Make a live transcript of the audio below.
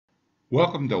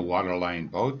Welcome to Waterline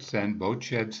Boats and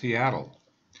Boatshed Seattle.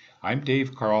 I'm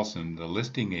Dave Carlson, the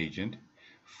listing agent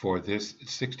for this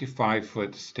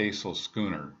 65-foot Staysail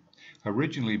schooner,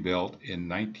 originally built in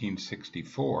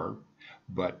 1964,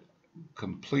 but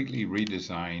completely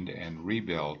redesigned and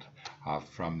rebuilt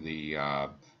from the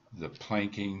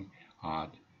planking,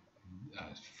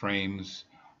 frames,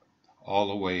 all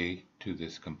the way to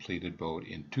this completed boat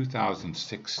in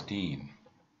 2016.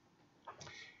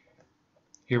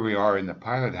 Here we are in the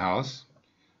Pilothouse,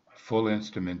 full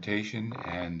instrumentation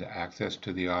and access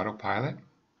to the autopilot.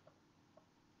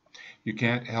 You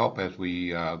can't help as we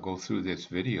go through this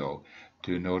video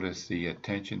to notice the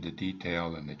attention to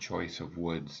detail and the choice of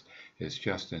woods is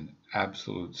just an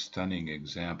absolute stunning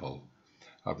example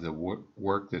of the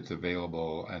work that's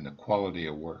available and the quality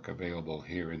of work available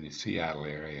here in the Seattle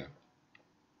area.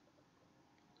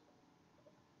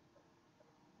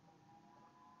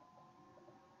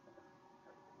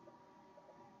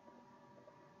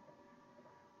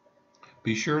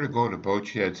 Be sure to go to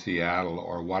Boatshed Seattle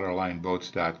or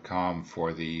waterlineboats.com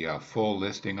for the full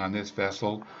listing on this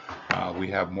vessel.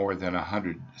 We have more than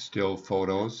 100 still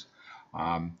photos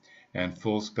and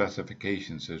full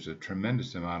specifications. There's a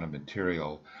tremendous amount of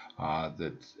material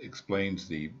that explains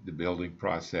the building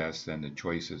process and the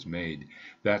choices made.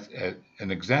 That's an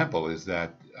example is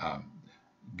that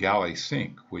galley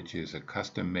sink, which is a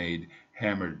custom-made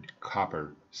hammered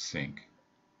copper sink.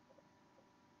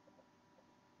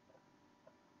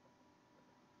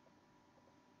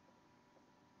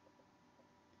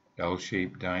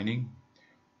 L-shaped dining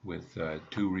with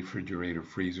 2 refrigerator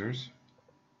freezers.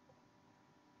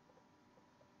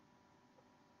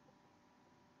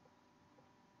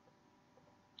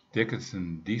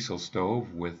 Dickinson diesel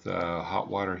stove with a hot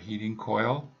water heating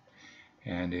coil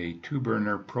and a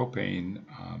 2-burner propane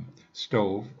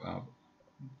stove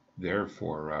there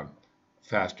for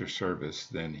faster service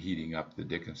than heating up the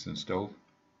Dickinson stove.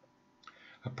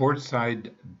 A port side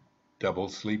double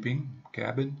sleeping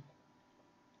cabin.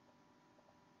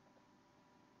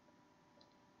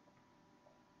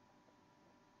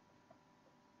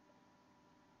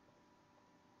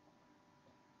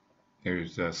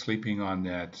 There's sleeping on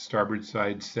that starboard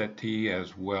side settee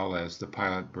as well as the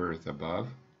pilot berth above.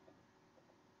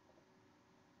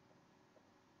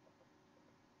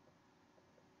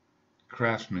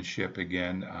 Craftsmanship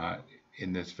again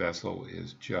in this vessel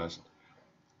is just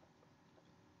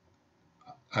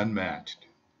unmatched.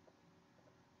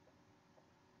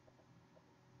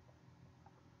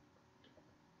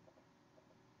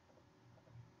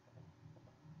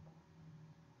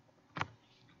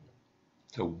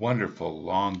 It's a wonderful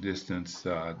long-distance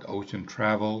ocean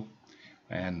travel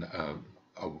and a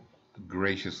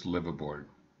gracious liveaboard.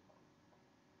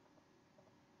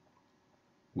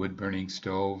 Wood-burning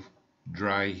stove,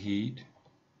 dry heat.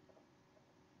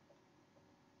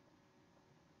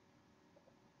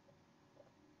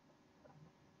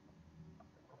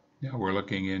 Now we're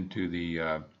looking into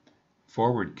the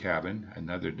forward cabin,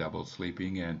 another double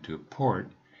sleeping, and to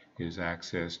port is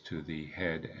access to the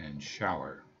head and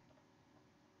shower.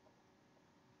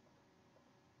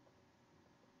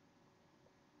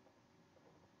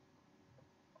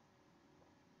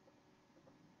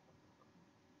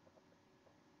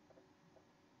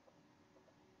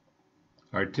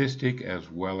 Artistic as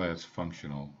well as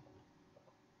functional.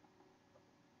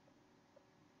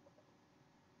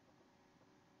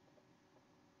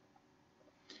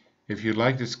 If you'd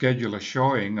like to schedule a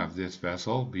showing of this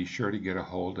vessel, be sure to get a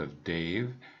hold of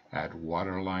Dave at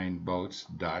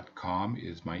waterlineboats.com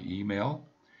is my email.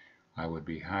 I would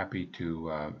be happy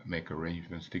to make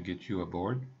arrangements to get you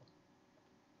aboard.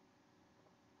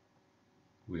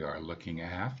 We are looking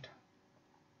aft.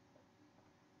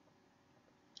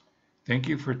 Thank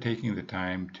you for taking the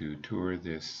time to tour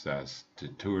this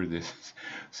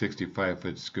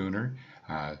 65-foot schooner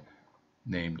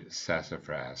named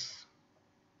Sassafras.